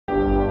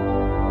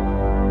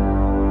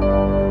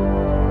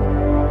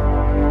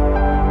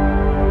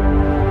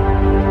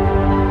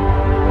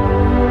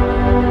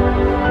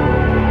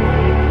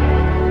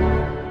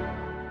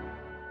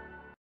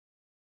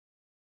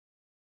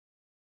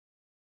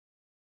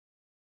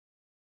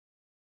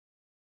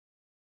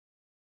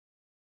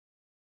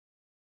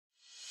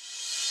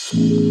My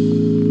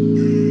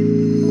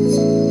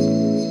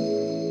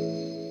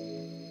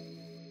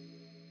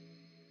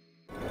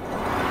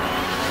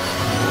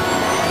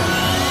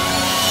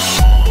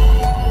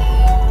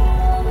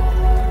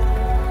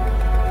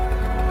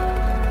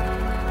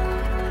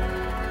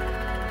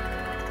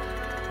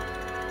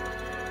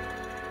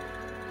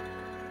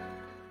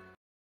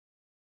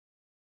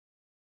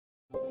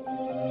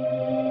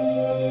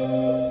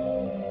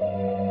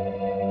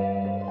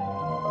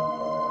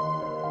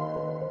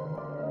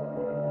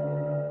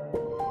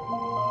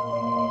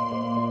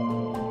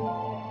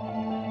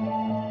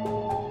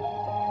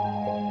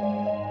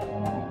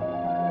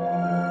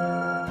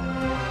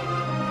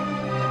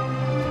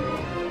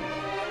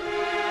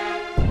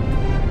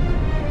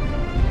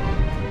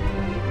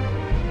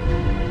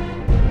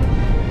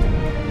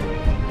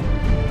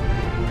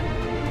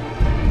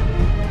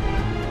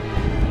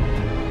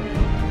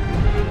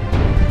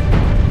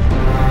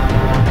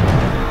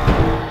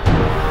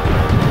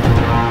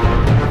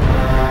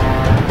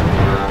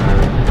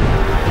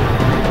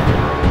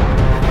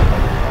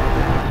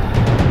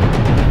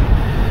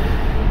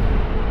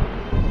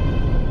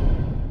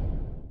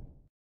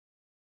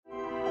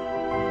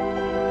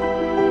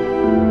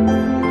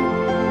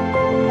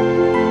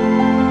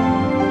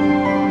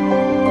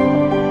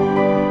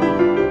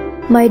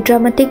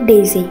dramatic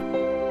daisy.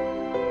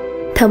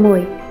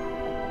 Thamoi.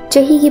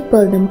 Chahi gi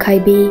palnam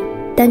khaibi,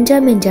 tanja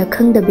menja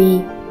khangdabi,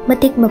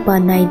 matik mapa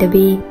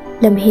naidabi,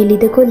 lamheli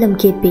da ko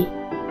lamketbi.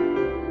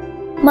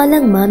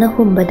 Malang mana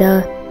humbada,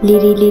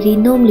 liri liri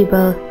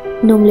nomliba,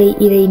 nomlei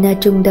ireina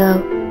chungda,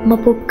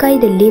 mapup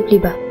kaida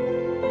lebliba.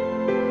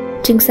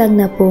 Chingsang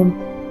napom,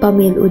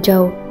 pamil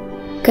ujau,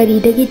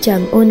 karidagi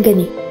chang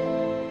ongani.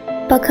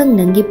 Pakhang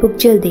nangi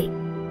pukjalde.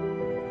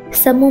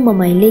 Samu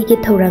mamai legi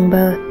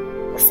thaurangba.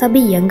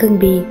 Sabi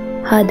yanggangbi,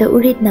 hada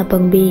urit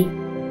napangbi,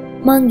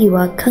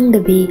 mangiwa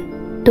khangdabi,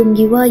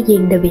 tunggiwa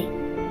yengdabi,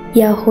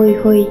 ya hoi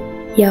hoi,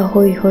 ya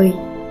hoi hoi,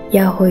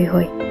 ya hoi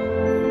hoi.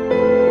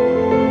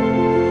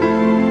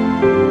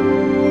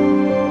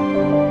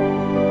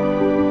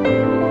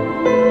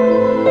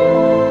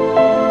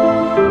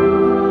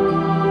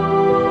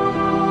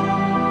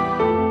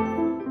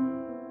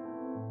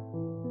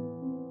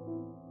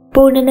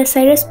 Purnana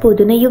Cyrus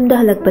puduna yumda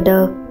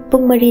halakpada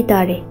pung 3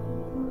 tare.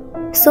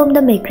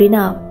 Somda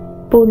Mekrina,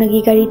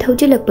 Purnagi gari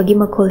thauchilakpagi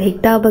makhol hek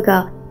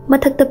tabaga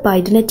mathakta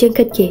paiduna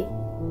chenkhatke.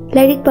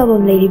 Lairik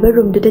pabam leiriba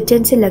room duda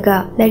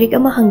chensilaga lairik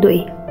ama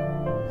hangdoi.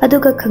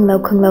 Aduga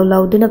khanglaw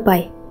lauduna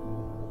pai.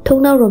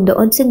 Thongnaw roomda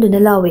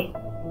onsinduna lawe.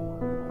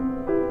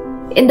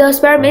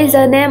 Endosperm is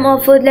the name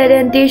of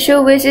food-laden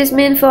tissue which is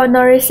meant for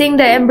nourishing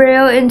the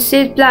embryo in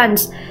seed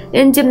plants.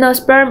 In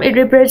gymnosperm, it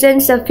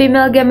represents the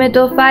female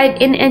gametophyte.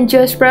 In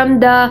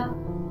angiosperm, the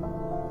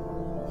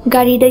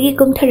gari dagi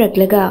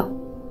kumtharaklaga.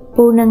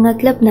 Purna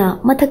ngaklapna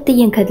mathakta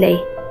yengkhatlai.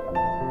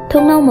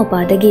 Thongnaw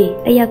mapadagi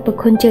ayakpa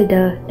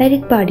khonjelda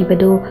lairik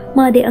paribadu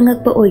made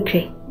angakpa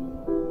oikre.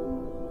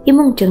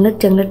 Imung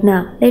changlakna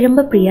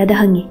lairamba Priyada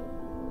hangi.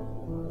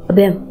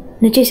 Abem,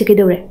 nache se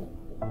kedore.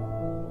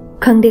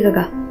 Khangde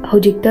gaga,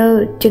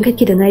 hojikta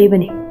chenkhatkida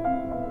ngairibani.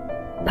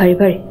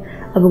 Phari,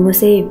 abungo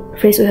se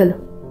fresh ohalo.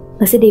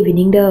 Ngase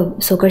evening da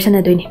soccer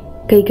sanadoini.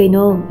 Kai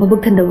no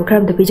mabuk thandabu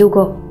kharamda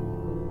pijauko.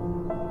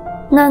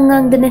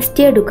 Ngang dana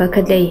stair du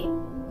kakhatlai.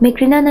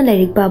 Mekrina na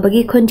lairik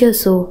babagi khonjel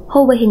so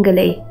hoba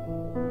hingalai.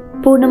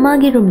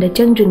 Purnamagi room da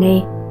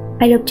changdringai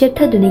airap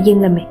chepthaduna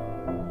yenglame.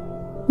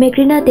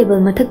 Mekrina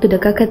table mathaktuda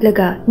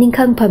kakhatlaga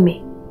ningkhang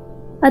phame.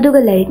 Aduga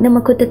lairik na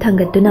makhutta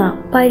thangatuna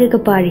pairaga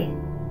pari.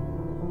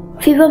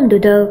 Fivam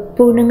duda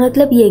Purna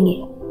ngaklap yengi.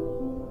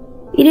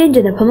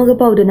 Irenjana phamaga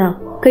pauduna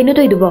kaino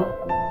toidubo.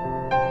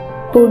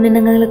 Purna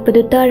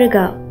nanganglakpadu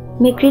taraga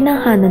Mekrina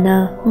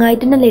hanana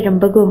ngaiduna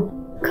leirambagum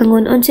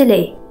khangon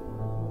onsilai.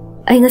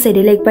 Ai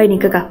ngasai laik pai ni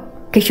kaka.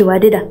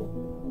 Kishuwadida.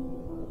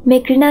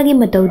 Mekrina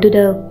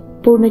mataududa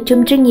Purna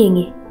chumtring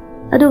yengi.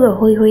 Aduga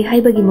hoi hoi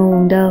haibagi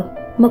mawongda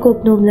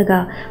makok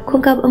nomlaga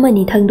khongkap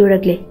amani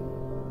thangdorakle.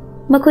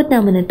 Makut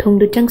namana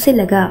thongdu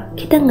changsilaga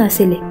khitang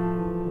ngasile.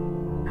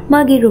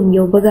 Magi room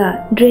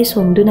yobaga dress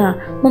hongduna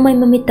mamai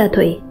mamitta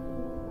thoi.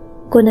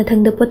 Kona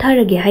thangda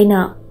potharage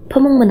haina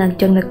phamung manak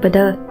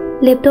changlakpada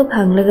laptop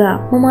hanglaga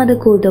mamada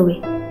call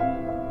dawi.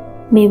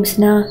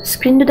 Memesna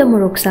screen duda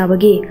morok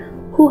sabagi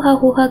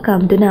huha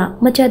kamduna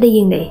machada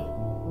yenglai.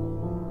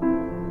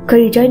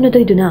 Kari jai no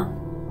toiduna.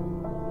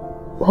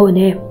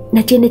 Hone,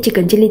 nachena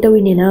chicken chili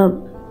tawine na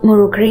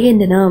moro khara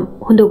hendana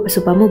hundok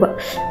pasu pamuba.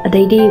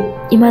 Adaidi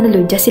imana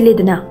loin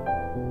jasilidana.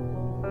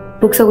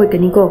 Buksa goi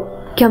kaniko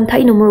kyam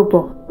thai no moro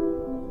po.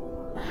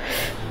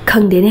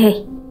 Khangde ne hai.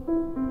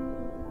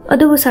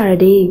 Adubu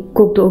sarade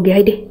kokto oge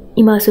haide.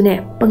 Ima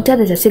sune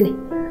pangchada jasile.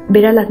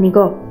 Bera lakni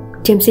ko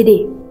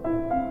chemsidi.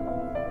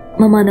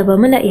 Mamana ba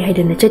mala I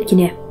haidana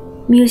chatkine.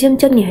 Museum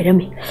changni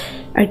hairami.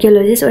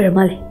 Archaeologist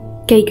oramale.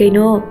 Kai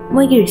no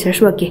moigi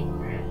research wake.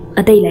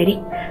 Atai lairi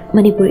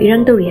Manipur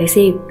irang tori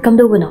haise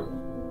kamdobano.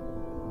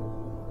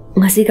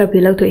 Ngasi ka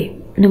pilau toi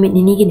numit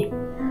nini gini.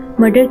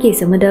 Murder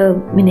case amada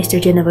minister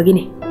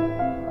jenabagini.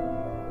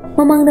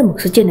 Mamangda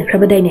muksu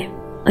jenakhrabadai ne.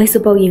 Ai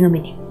supau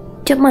yengamini.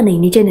 chap manai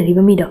ni jenari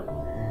ba mi do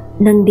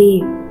nangdi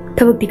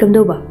thabak ti kam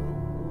do ba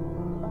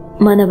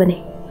mana bane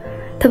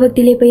thabak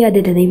ti lepa yade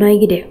da nei mai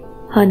gi de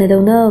hana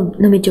dawna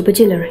nami chupa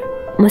chilare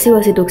masi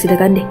wasi toksi da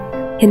kande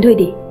hendoi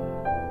di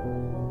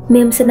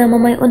mem sana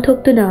mamai onthok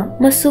tuna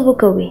masu bu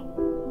kawi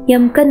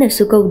yam kana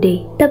su kaude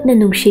tapna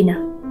nungshina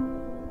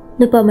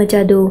nupa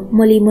macha do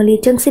moli moli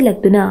changsilak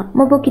tuna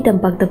maboki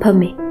tampak ta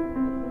phame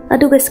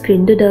aduga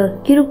screen du da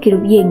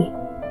kirup yengi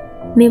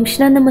mem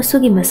shna na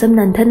masugi masam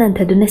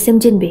nantha duna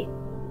semjinbe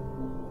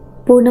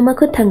purnama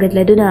khut thangat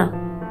laduna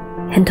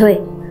henthoi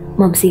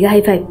mamsi ga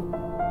high five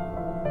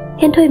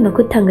henthoi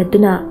makhut thangat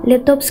tuna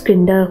laptop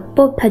screen da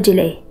pop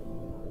thajile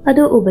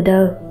adu ubada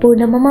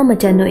purnama mama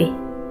macha noi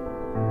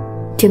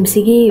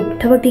chimsigi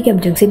thabak ti kem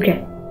jangsin kre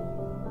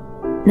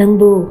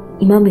nangbu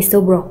ima misto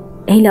bro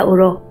ehla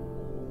oro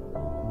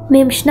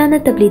mem shna na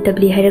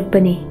tabli hairak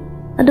bane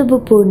adu bu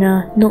purna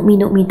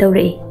nokmi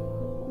tawre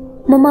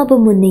mama bu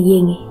munne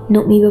yengi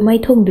nokmi ba mai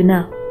thong duna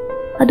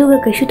aduga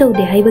kashu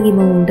tawde haibagi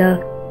mawungda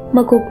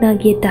makokna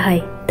ge ta hai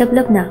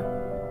tablapna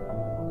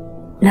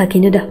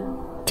lakinu da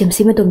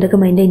chimsi matom da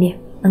kamai dai ne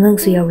angang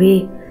su yawi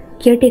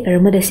caretaker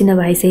ma da sina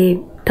bai se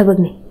thabak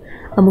ne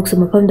amuk su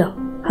mafam da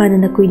hana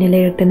na kuina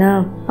leirak na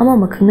ama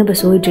makhangna ba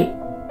soidri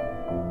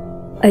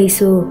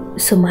aisu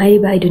sumhai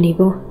bai duni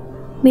bo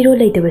miro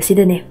leita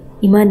basida ne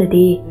imana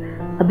de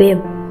abem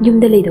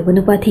yumda leida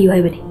banu pathi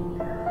yoi bani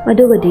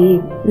adugadi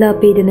la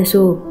pedana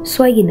so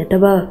swagi na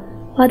taba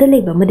ada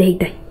leiba ma dei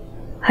dai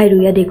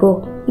hairu ya de ko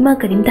ima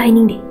karim ta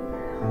hining de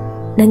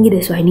nangi de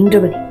so hining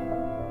drabani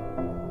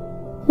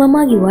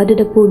mama gi wadu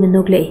da purna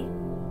noklei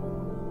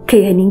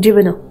kai hining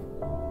dribano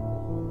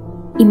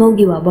imau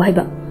gi wa ba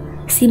haiba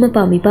sima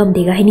pami pam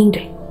de ga hining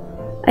dre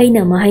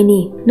aina ma haini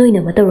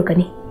noina ma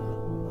tawrakani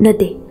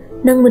nate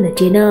nang muna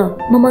chena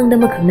mamang da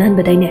makhangnan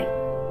badai ne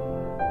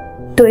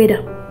to eda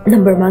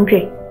number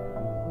mangre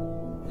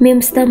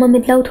memsta ma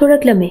mitlau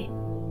thorak lame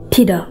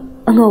thida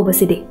angau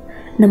baside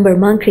number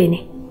mangre ne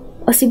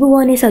asibu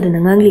wane sadu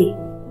nangangli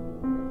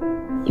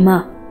ima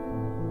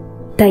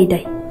dai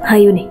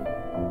hayu ne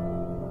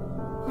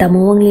tamo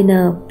wangle na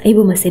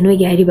aibu masenoi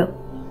ge hariba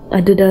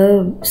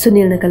aduda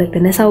sunil na kalakta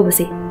na saw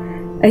base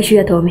aishu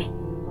ya thome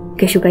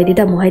keshu kaidi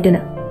tamo haidana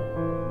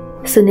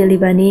sunil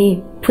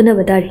ibani phuna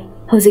batari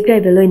hojik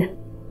rai beloina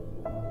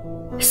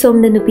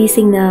somna nupi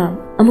singna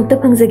amukta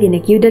phangjage ne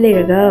kiuda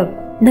leraga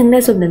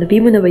nangna somna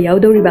nupi munaba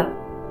yaudoriba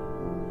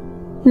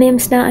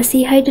memsna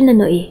asi haiduna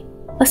noi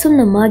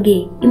asumna mage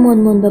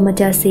imon ba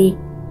macha se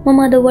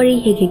mama da wari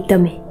hek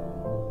tame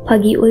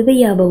phagi oiba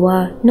yaba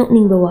wa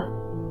nokning ba wa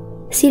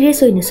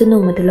serious oina su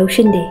noma da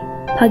laushinde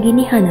phagi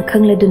ni hana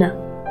khangladuna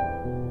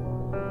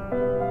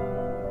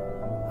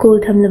kol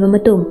thamlaba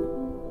matung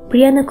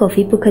priyana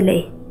coffee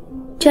pukhalai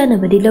chana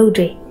badi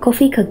laudre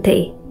coffee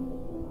khakthai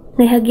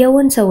ngai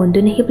yawan sawan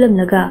duna hiplam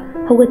laga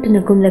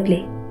hogatuna kumlakle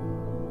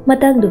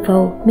matang du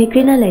phau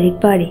mekrina lairik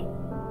pare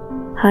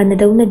hana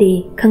dauna de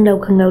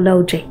khanglau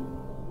laudre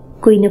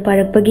kuina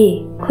parakpagi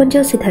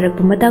khonjau si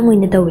tharakpa matang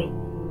oina tawe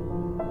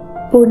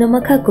purna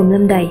makha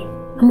kumlamdai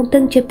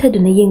amuktang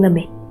chepthaduna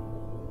yenglame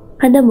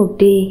handa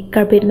mukti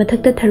carpet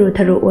mathakta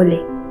tharo ole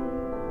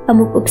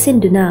amuk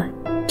upsinduna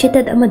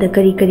chetat amada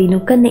kari no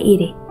kanna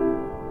ire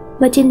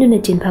machinduna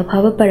chinpha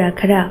phaba para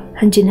khara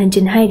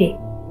hanjin haire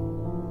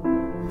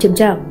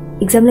chimcham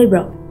exam lay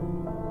bro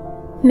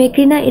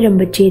mekrina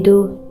iramba chedu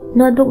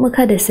notebook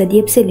makada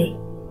sadiep sele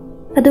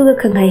aduga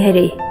khanghai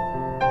hare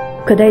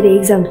kadai de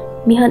exam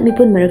mihan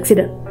mipun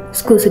maraksida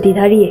school suti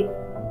thariye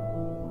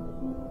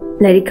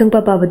lairik khang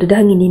papa badu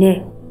dangini ne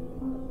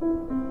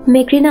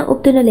mekrina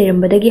uptuna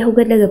lerambadagi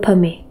hogatlaga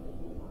phame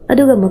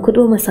aduga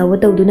makhutwa masawa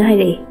tawduna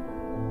hare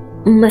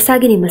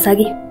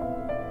masagi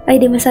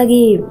aide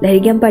masagi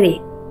lairik yam pare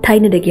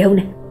thaina dagi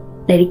haune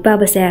lairik pa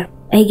basa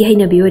aigi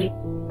haina biori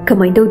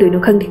kamai tawdoino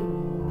khangde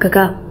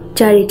kaka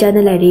chari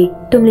chana lairik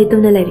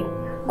tumna lairik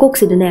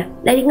koksiduna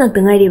lairik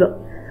ngakta ngairiba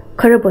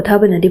khara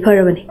pothabana di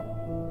pharabani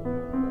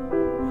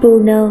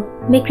purna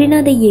mekrina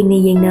da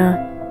yengna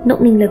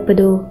nokning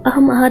lakpado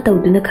aham aha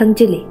tawduna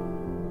khangjile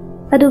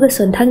aduga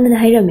sonthangna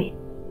hairame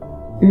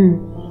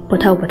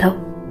pothau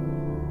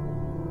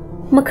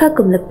makha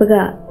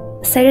kumlakpaga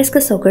Cyrus ka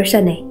soccer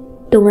sanai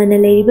tongana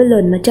leiriba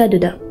lon macha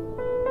duda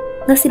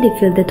ngasi di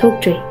field da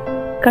thoktre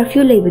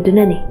curfew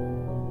leibaduna ne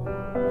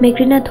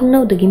mekrina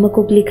thongnau dagi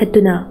makokli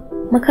khatuna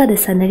makha da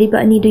sanariba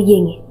ani du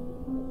yengi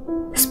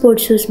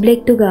sports shoes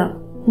black tuga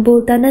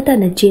bol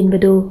tana chain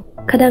bado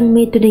khadang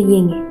me tu na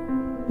yengi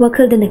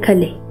wakhal da na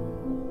khale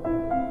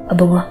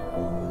abonga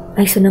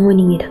ai sunango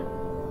ningida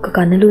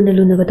kakana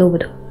luna ga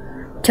tawbado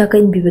chaka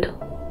in bibado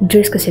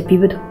dress ka se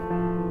bibado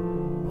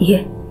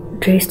ye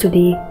dress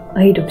today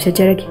ai dum se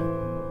jaragi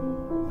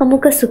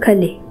amuka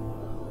sukhale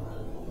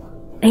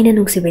aina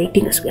nungsiba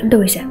acting asu yam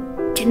dawisa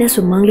chena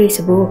su mangle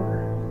sebo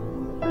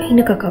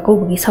aina kaka ko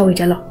bagi sawi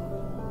jala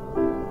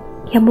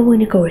yamba mo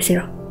ni ko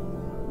resira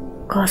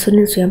ka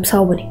sunin su yam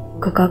sawbani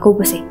kaka ko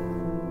base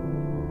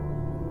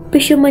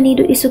pishumani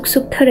du isuk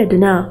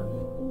tharaduna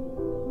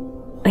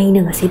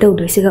aina ngasi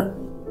dawdoisiga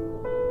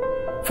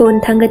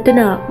phone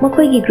thangatuna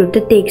makoi gi group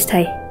ta text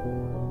thai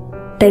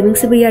Timing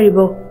sibu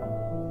yaribo.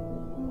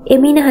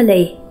 Emi na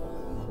halai.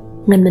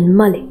 Nganman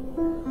male.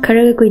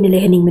 Karaga koy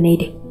nalay haning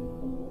manayde.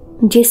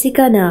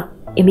 Jessica na,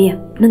 Emi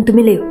nang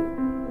tumilayo.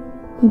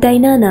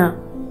 Daina na,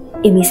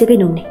 Emi sa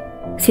kainong ni.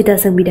 Sita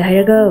sang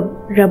bidahira ga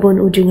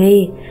Rabon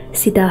udringay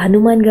sita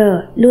Hanuman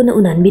ga luna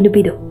unan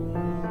binupido.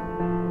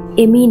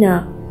 Emi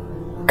na,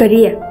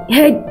 Kariya,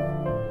 head!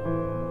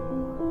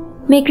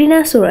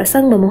 Mekrina sor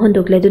asang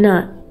mamuhondok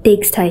laduna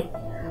takes thai.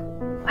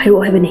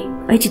 Hairo habane,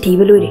 ay chithi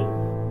baluri.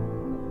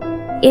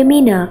 Emi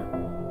na,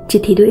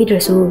 chithi do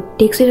idraso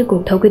takes ira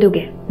kong thau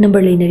doge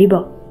number lay na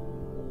ribo.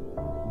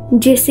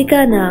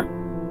 Jessica na,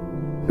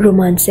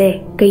 romance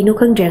kaino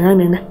kang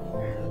drangang nang na.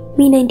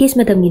 Mi 90s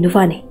matam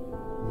ginufane.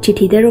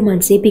 Chithi da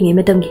romance pingay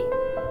matam gi.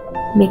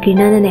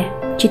 Mekrina na ne,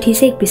 chithi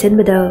sa ikpisan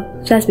ba daw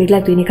flashback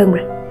lagto ni kang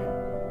bra.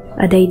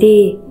 Aday de,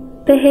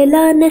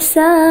 पहला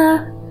नशा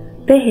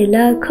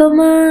पहला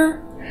खुमा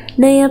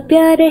नया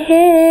प्यार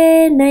है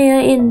नया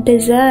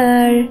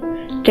इंतजार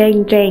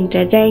ट्रेंग ट्रेंग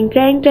ट्रेंग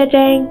ट्रेंग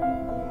ट्रेंग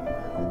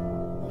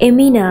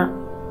एमीना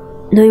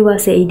नोइवा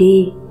से ED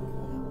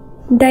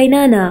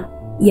Diana ना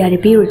यारे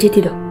पीरो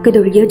चिठी दो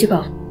कदोरी हो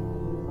जिबाओ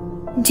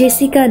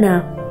जेसिका ना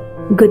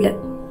गुड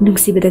लक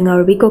नुंसी बदंग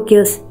और भी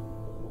कोकिल्स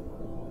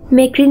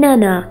मेक्रीना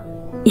ना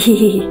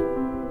ही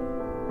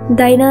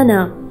डायना ना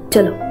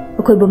चलो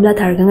अकोई बुमला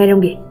थार गंगाई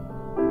रंगे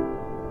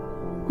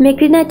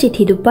Mekrina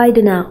chithi du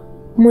paiduna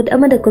mut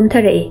amada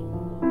kumtharae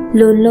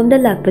lon lomda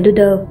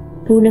lakpaduda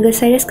punaga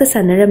Cyrus ka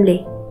sanaramle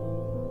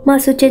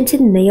masu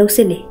chenchin na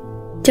yausile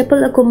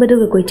chapal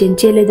akombaduga koi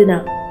chenchele duna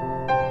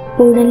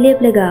puna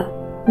leplaga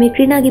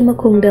Mekrina gi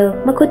makhongda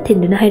makhot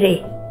thinduna hairae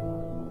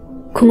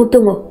khungup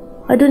tongo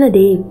aduna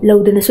de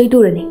lawduna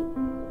soidurani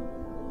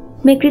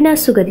Mekrina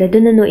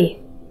sugadladuna noe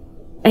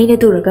aina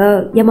turaga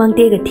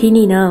yamangte ga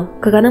thini na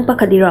kaganang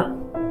pakhalira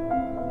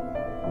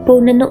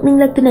puna nokning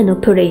laktuna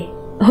nokthore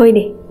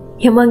hoine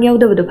yamang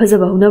yaudabado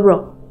phajaba hunabro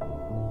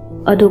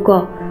aduko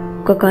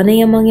kakana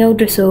yamang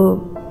yaudraso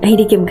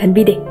aidi kem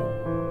khanbide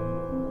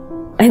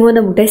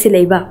aingona mutai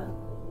silaiba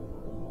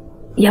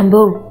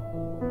yambong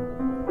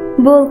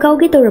bol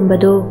kaugi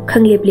torambado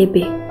khanglep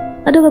lepe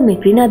aduga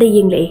Mekrina da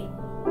yenglei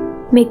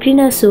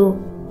Mekrina so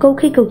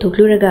kaukhai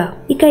kauthokhluraga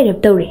ikai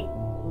rap tawre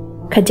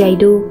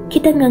khajaidu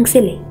kitang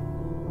ngangsele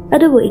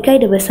adugo ikai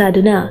da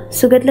basaduna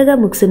sugatlaga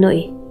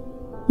muksunoi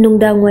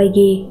nungdang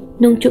waigi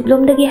nung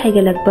chuplomdagi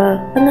haigalakpa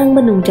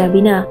angangba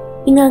nungjabina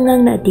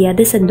ingangang na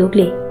atiyada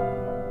sandokle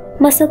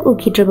masak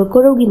ukhidraba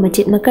korogi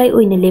machit makai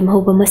oina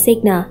lemhoba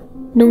masekna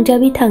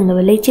nungjabi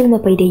thangnaba leiching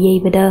mapaida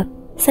yeibada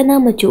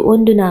sana machu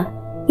onduna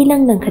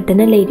ilang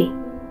langkhatana leire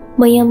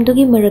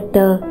mayamdugi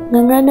marakta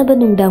ngangranaba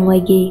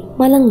nungdangwaigi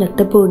malang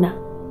lakta purna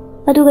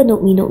aduga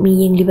nokmi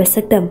yengliba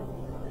saktam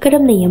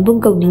karamna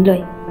yambung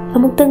kauningloi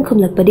amuktang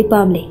khumlakpadi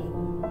pamle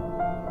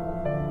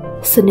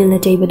Sunil na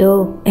jaibado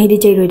aidi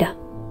jairoida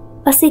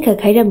Asika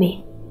khairame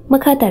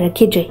makha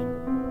tarakhidre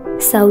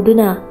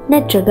sauduna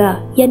natraga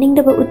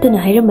yaningdaba uttuna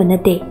hairamba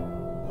nate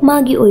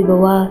magi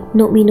oibawa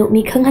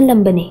nokmi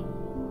khanghalambane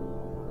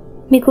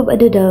mikub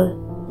aduda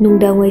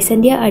nungdangwai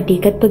sandhya arti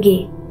katpage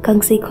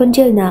kangsei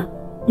khonjelna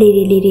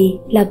liri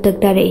laptak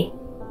tare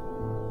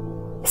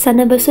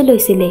sanabasu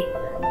loisile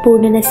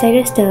purnana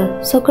Cyrus ta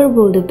soccer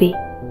ball dubi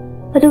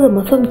aduga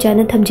mafam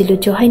chana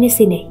thamjilu cho haina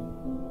sine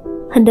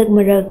handak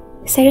marak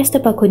Cyrus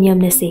ta pakhon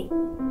yamna se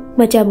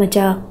macha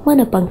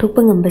mana pangthok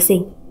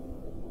pangambasing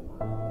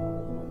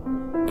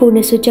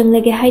puna su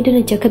changlage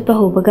haiduna chakhatpa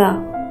hobaga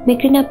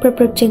Mekrina prap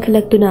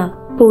chengkhalaktuna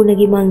puna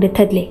gi mangda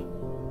thadle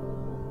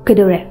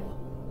kadore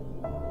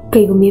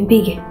kaigum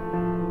yempige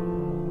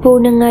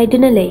puna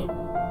ngaiduna lei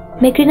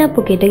Mekrina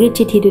pocketagi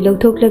chithi du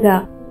lawthoklaga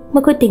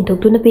makot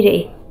tingthoktuna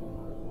pirae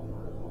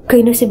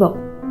kaino sibo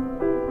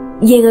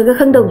yengaga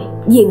khangdawni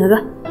yengaga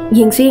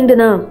yengsu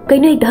yengdana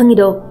kaino hekta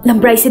hangido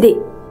lambrai sidi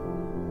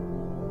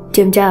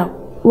Jimjao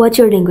Watch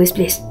your language,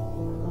 please.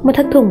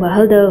 Mathak thongba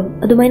halda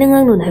adumaina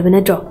ngangnon haiba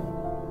natro.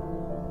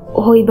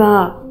 Hoi ba.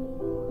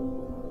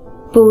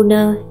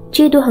 Puna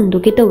chedo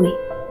hangdoke tawi.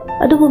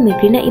 Adubu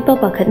Mekrina ipa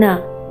pakhatna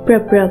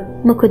prap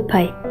makhut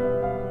phai.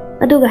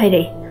 Aduga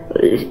haire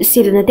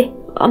siranate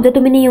amta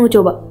tumini yung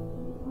choba.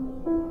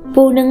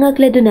 Puna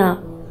ngakladuna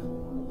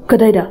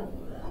kadaida.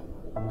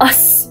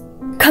 As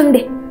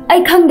khangde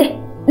ai khangde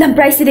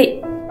lamprai sidi.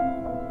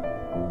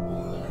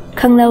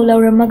 Khanglaw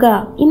lawramaga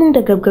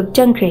imungda gab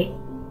changkre.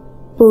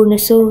 Purna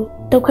so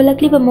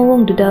tawkhalakliba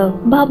mawongduda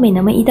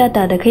bhabmena ma ida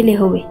ta da khaile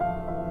howe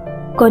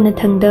kona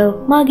thangda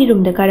magi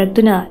room da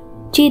karaktuna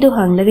chedo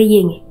hanglaga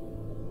yengi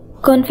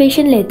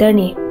confession letter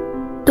ne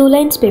 2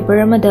 lines paper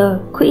amada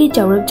khui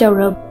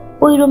chawrab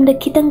oi room da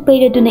khitang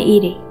peiraduna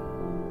ire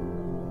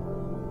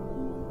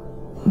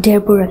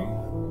Dear Barun,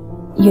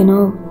 you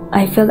know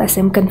I feel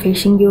as I'm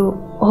confessing you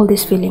all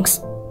these feelings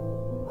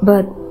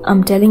but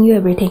I'm telling you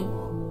everything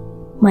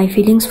my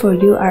feelings for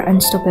you are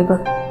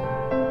unstoppable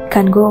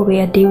Can't go away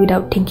a day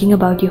without thinking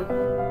about you.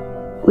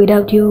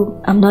 Without you,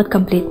 I'm not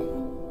complete.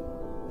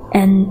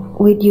 And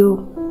with you,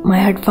 my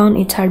heart found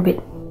its heartbeat.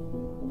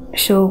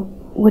 So,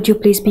 would you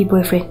please be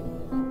boyfriend?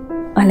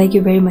 I like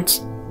you very much.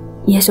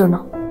 Yes or no?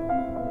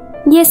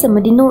 Yes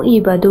amadi no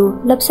iba du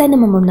lapsai na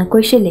mamam na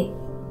koishile.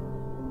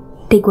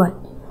 Take one.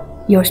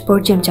 Yours for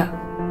Chemcha.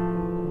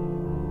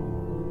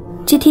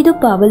 Chithi du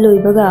paba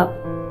loibaga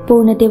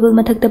Purna table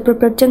mathakta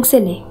prap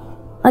changsele.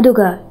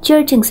 Aduga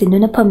chair chingsindu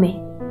na phame.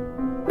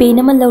 Pen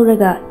ama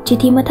lauraga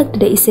chithi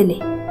mathaktuda isile.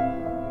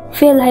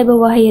 Fail haiba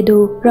wahay adu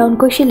round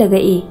koishilaga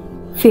e.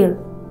 Fail.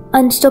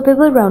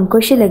 Unstoppable round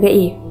koishilaga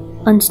e.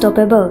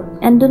 Unstoppable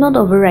and do not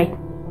overwrite.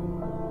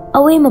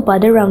 Away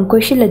mapada round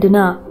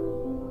koishiladuna.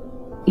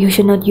 You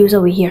should not use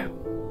away here.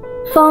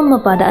 Found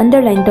mapada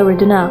underline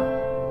tawarduna.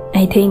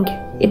 I think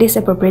it is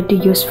appropriate to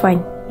use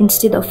find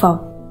instead of found.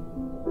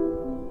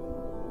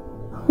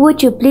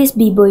 Would you please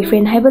be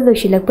boyfriend haiba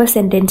loishilakpa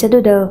sentence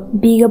aduda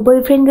biga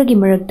boyfriend ga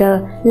gimarakta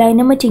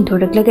line ama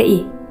chingthoraklaga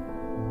e.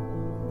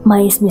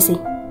 My is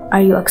missing.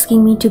 Are you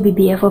asking me to be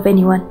BF of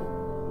anyone?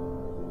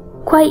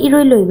 Kwai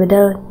iroi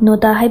loibada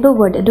nota haiba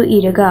word adu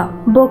iraga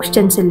box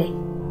chansile.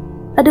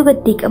 Aduga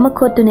tik ama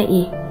khotuna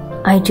e.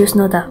 I choose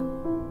nota.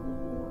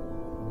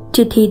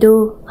 Chithi du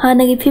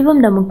hanagi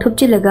phibam na muk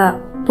thupchilaga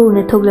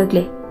Purna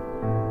thoglakle.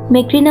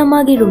 Mekrina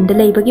magi room da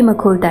leibagi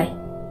makhol dai.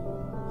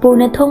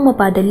 Purna thong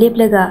mapada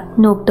leplaga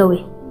nok tawi.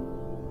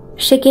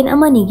 Second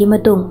amani gi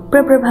matung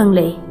prab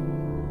hanglei.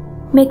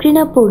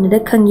 Mekrina Purna da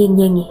khangyeng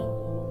yengi.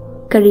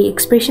 Kari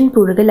expression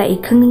puraga lai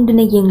khangning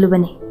duna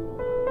yenglubani.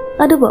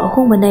 Aduba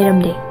ahong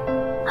banairamde.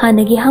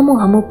 Hanagi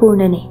hamu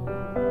Purna ne.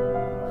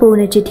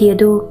 Purna chithi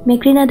adu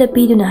Mekrina da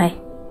piduna hai.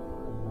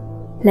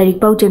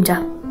 Larik pau Chemcha,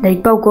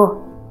 larik pau ko.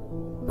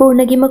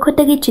 Purna gi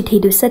makhotagi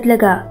chithi du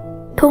satlaga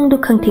thong du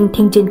khangthing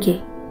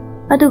jinki.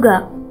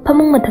 Aduga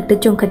phamung mathakta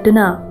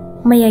chongkhatuna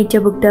mayai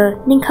chabukta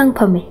ningkhang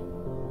phame.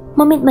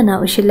 Mamit mana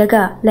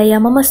ushilaga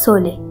layam ama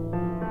sole.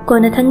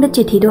 Kona thangda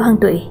chithi du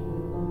hangtoi.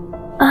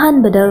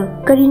 Ahan bada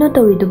karino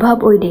tawi du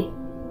bhab oide.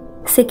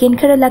 Second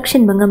khara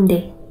lakshin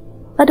bangamde.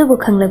 Adubu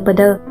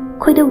khanglakpada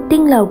khoidau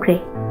ting laukre.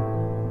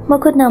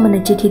 Makhot namana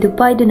chithi du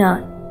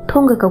paiduna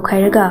thonga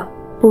kaukhairaga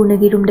Purna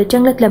gi room da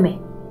changlaklame.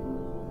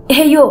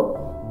 Hey yo.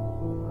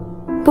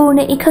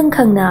 Purna ikhang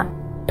khangna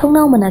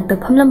thongnau manakta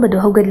phamlambadu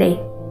haugatlei.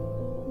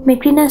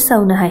 Mekrina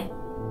sauna hai.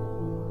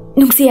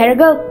 Nungsi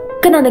haraga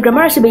kanana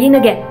grammar siba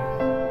yinage.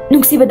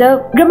 Nungsi bada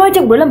grammar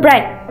jangbro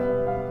lamprai.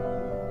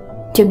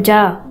 Chemcha.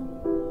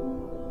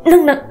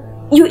 Nang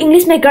you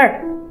English maker.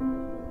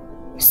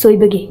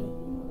 Soibagi.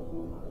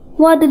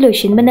 Wadu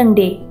loishin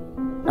manangde.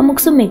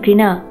 Amuksu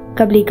Mekrina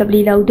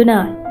kabli lauduna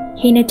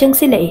hina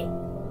changsilai.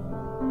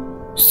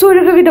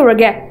 Soiraga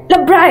gidorage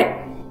lamprai.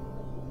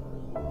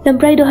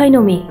 Lamprai do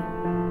haino mi.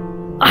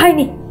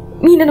 Haini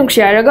mina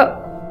nungsi haraga.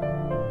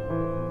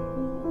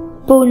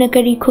 Purna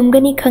kari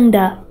khumgani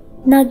khangda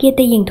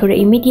nagyata yengthora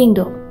imit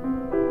yengdo.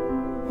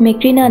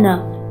 Mekrina na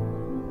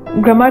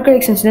grammar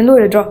corrections na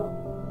loiradro.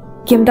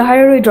 Kimta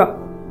hairoidro.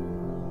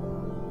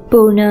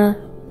 Purna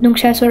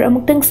nungsha sor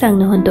amuktang sang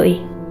na hontoi.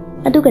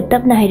 Aduga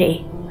tapna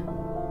hairei.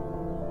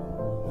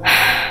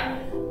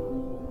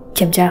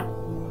 Chemcha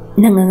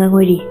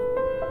nangangangoiri.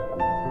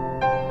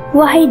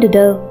 Wahai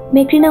duda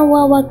Mekrina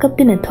wawa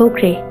kaptuna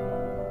thokre.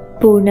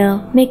 Purna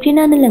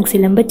Mekrina na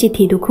langsilamba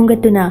chithi du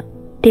khungatuna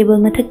table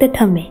mathakta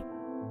thamme.